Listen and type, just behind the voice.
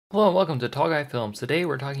Hello and welcome to Tall Guy Films. Today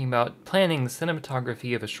we're talking about planning the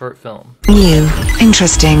cinematography of a short film. New,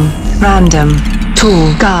 interesting, random,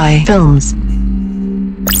 Tall Guy Films.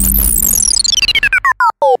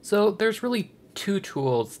 So there's really two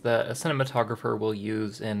tools that a cinematographer will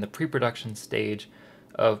use in the pre-production stage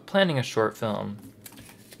of planning a short film.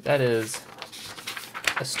 That is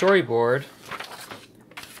a storyboard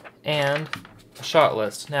and a shot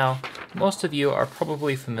list. Now, most of you are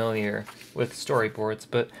probably familiar with storyboards,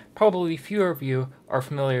 but probably fewer of you are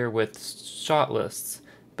familiar with shot lists.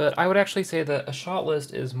 But I would actually say that a shot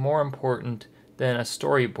list is more important than a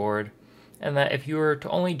storyboard, and that if you were to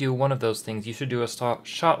only do one of those things, you should do a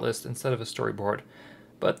shot list instead of a storyboard.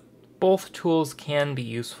 But both tools can be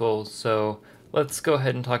useful, so let's go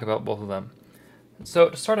ahead and talk about both of them. So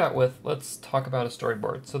to start out with, let's talk about a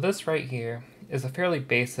storyboard. So this right here is a fairly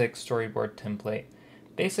basic storyboard template.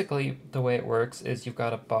 Basically, the way it works is you've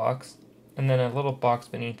got a box and then a little box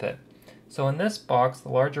beneath it. So in this box, the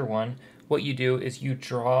larger one, what you do is you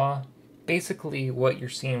draw basically what your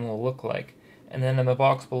scene will look like. And then in the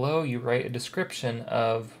box below, you write a description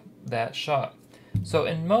of that shot. So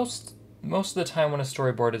in most of the time when a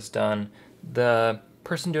storyboard is done, the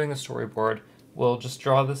person doing the storyboard will just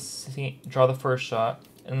draw the first shot,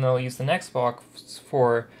 and they'll use the next box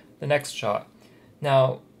for the next shot.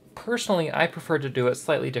 Now, personally, I prefer to do it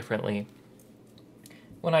slightly differently.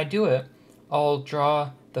 When I do it, I'll draw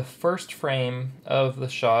the first frame of the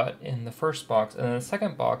shot in the first box, and in the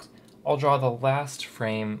second box, I'll draw the last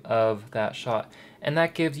frame of that shot. And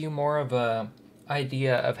that gives you more of a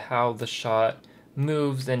idea of how the shot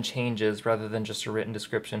moves and changes rather than just a written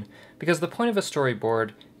description. Because the point of a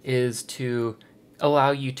storyboard is to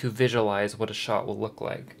allow you to visualize what a shot will look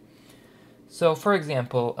like. So for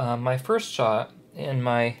example, my first shot in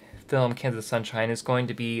my film Kansas Sunshine is going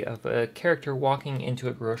to be of a character walking into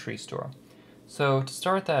a grocery store. So to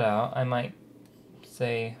start that out, I might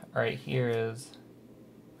say, alright, here is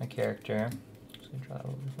my character. Just gonna draw that a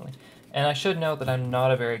little differently. And I should note that I'm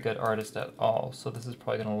not a very good artist at all, so this is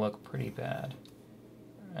probably going to look pretty bad.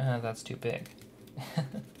 That's too big.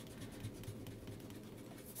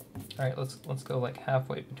 Alright, let's go like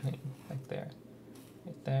halfway between, like there.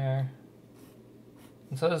 Right there.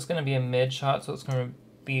 And so this is going to be a mid shot, so it's going to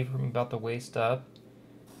be from about the waist up.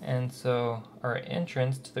 And so our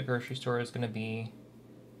entrance to the grocery store is going to be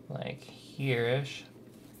like here-ish.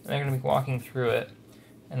 And they're going to be walking through it.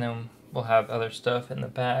 And then we'll have other stuff in the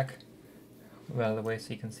back. Move out of the way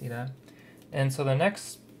so you can see that. And so the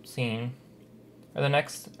next scene, or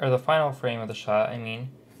the final frame of the shot, I mean,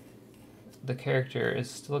 the character is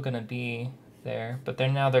still going to be there, but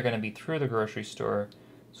now they're going to be through the grocery store.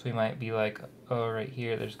 So we might be like, oh, right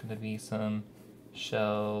here, there's going to be some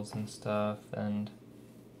shelves and stuff, and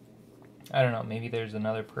I don't know, maybe there's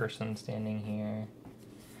another person standing here.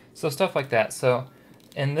 So stuff like that. So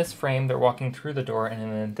in this frame, they're walking through the door, and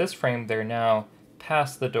in this frame, they're now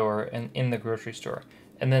past the door and in the grocery store.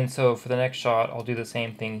 And then so for the next shot, I'll do the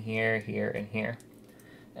same thing here, here, and here.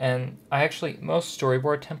 And most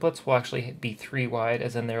storyboard templates will actually be 3 wide,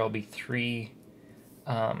 as in there will be 3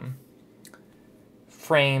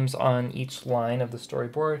 frames on each line of the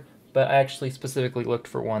storyboard, but I actually specifically looked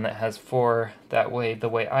for one that has 4. That way, the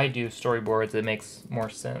way I do storyboards, it makes more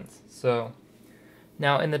sense. So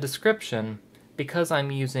now in the description, because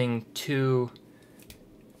I'm using 2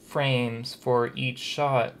 frames for each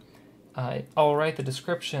shot, I'll write the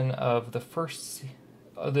description of the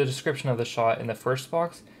description of the shot in the first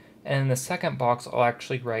box, and in the second box I'll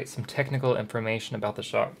actually write some technical information about the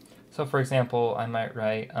shot. So for example, I might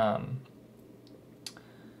write,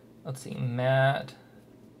 let's see, Matt,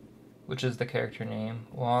 which is the character name,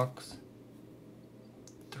 walks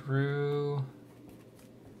through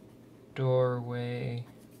doorway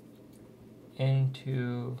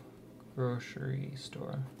into grocery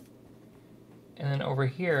store. And then over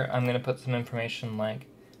here, I'm going to put some information like,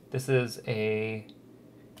 this is a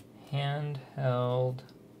handheld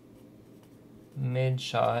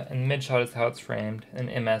mid-shot, and mid-shot is how it's framed, and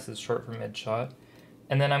MS is short for mid-shot.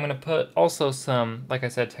 And then I'm going to put also some, like I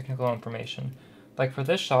said, technical information. Like for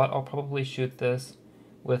this shot, I'll probably shoot this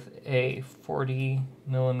with a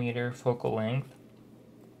 40mm focal length,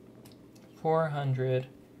 400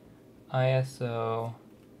 ISO,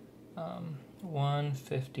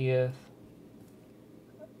 1/50th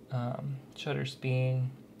shutter speed,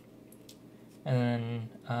 and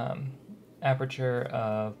then aperture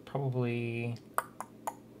of probably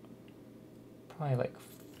like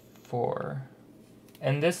 4.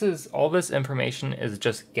 And all this information is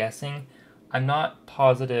just guessing. I'm not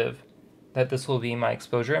positive that this will be my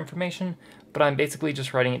exposure information, but I'm basically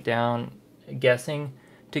just writing it down, guessing,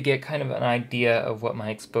 to get kind of an idea of what my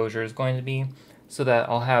exposure is going to be, so that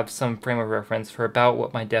I'll have some frame of reference for about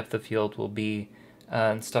what my depth of field will be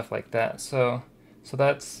and stuff like that. So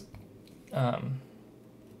that's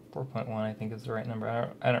 4.1, I think is the right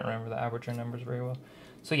number. I don't remember the aperture numbers very well.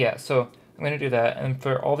 So yeah, so I'm going to do that, and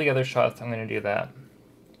for all the other shots, I'm going to do that.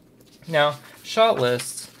 Now, shot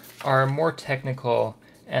lists are more technical,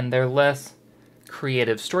 and they're less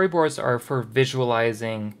creative. Storyboards are for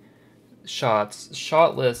visualizing shots.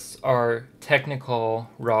 Shot lists are technical,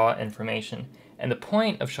 raw information. And the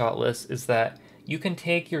point of shot lists is that you can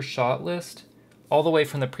take your shot list all the way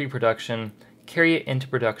from the pre-production, carry it into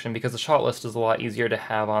production, because the shot list is a lot easier to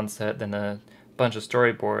have on set than a bunch of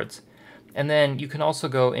storyboards. And then you can also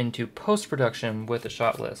go into post-production with a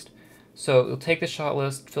shot list. So you'll take the shot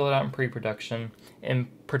list, fill it out in pre-production. In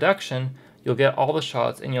production, you'll get all the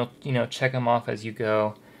shots, and you'll check them off as you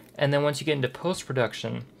go. And then once you get into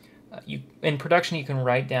post-production, in production you can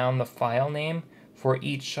write down the file name for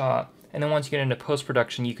each shot. And then once you get into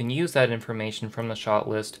post-production, you can use that information from the shot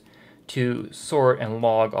list to sort and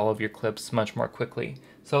log all of your clips much more quickly.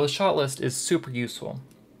 So the shot list is super useful.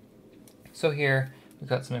 So here we've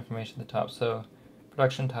got some information at the top. So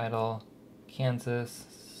production title, Kansas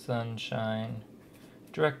Sunshine,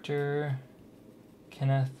 director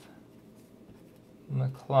Kenneth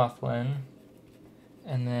McLaughlin,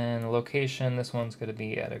 and then location, this one's going to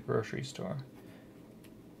be at a grocery store.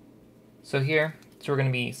 So we're going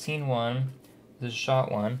to be scene 1, this is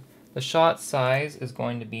shot 1. The shot size is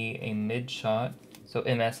going to be a mid shot, so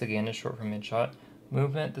MS again is short for mid shot.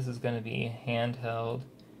 Movement, this is going to be handheld,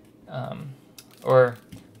 or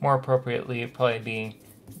more appropriately, it'd probably be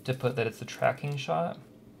to put that it's a tracking shot.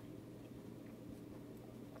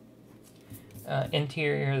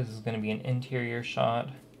 Interior, this is going to be an interior shot.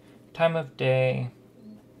 Time of day,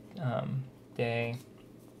 day.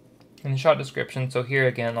 And the shot description, so here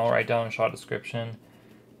again I'll write down a shot description.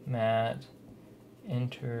 Matt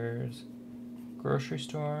enters grocery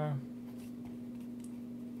store.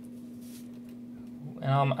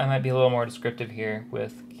 And I might be a little more descriptive here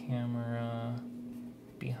with camera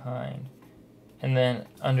behind. And then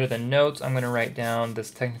under the notes, I'm going to write down this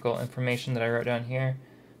technical information that I wrote down here.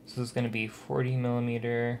 So this is going to be 40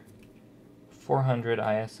 millimeter, 400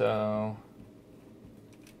 ISO,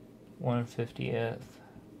 1/50th,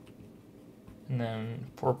 and then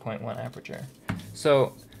 4.1 aperture.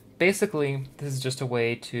 So basically, this is just a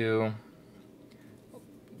way to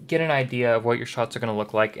get an idea of what your shots are going to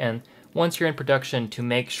look like, and once you're in production, to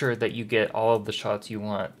make sure that you get all of the shots you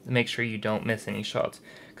want. Make sure you don't miss any shots.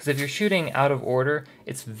 Because if you're shooting out of order,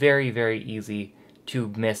 it's very, very easy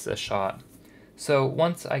to miss a shot. So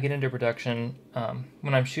once I get into production,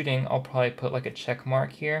 when I'm shooting, I'll probably put like a check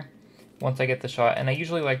mark here once I get the shot. And I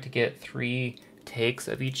usually like to get 3 takes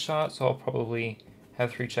of each shot, so I'll probably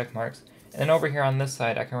have 3 check marks. And then over here on this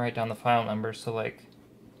side, I can write down the file number. So like,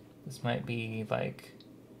 this might be like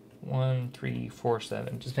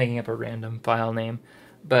 1347, just making up a random file name.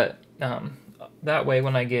 But that way,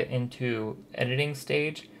 when I get into editing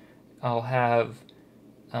stage, I'll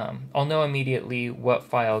know immediately what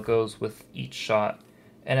file goes with each shot.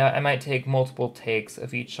 And I might take multiple takes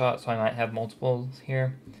of each shot, so I might have multiples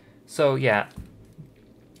here. So yeah,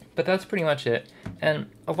 but that's pretty much it. And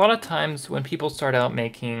a lot of times when people start out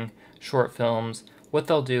making short films, what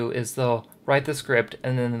they'll do is they'll write the script,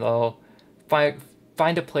 and then they'll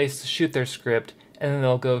find a place to shoot their script, and then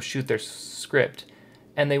they'll go shoot their script.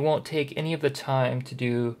 And they won't take any of the time to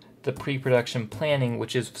do the pre-production planning,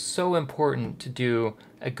 which is so important to do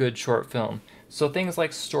a good short film. So things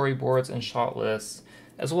like storyboards and shot lists,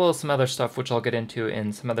 as well as some other stuff which I'll get into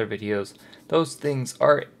in some other videos, those things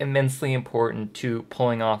are immensely important to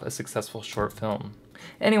pulling off a successful short film.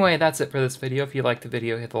 Anyway, that's it for this video. If you liked the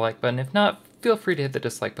video, hit the like button. If not, feel free to hit the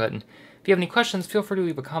dislike button. If you have any questions, feel free to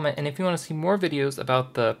leave a comment, and if you want to see more videos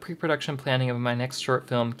about the pre-production planning of my next short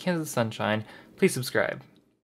film, Kansas Sunshine, please subscribe.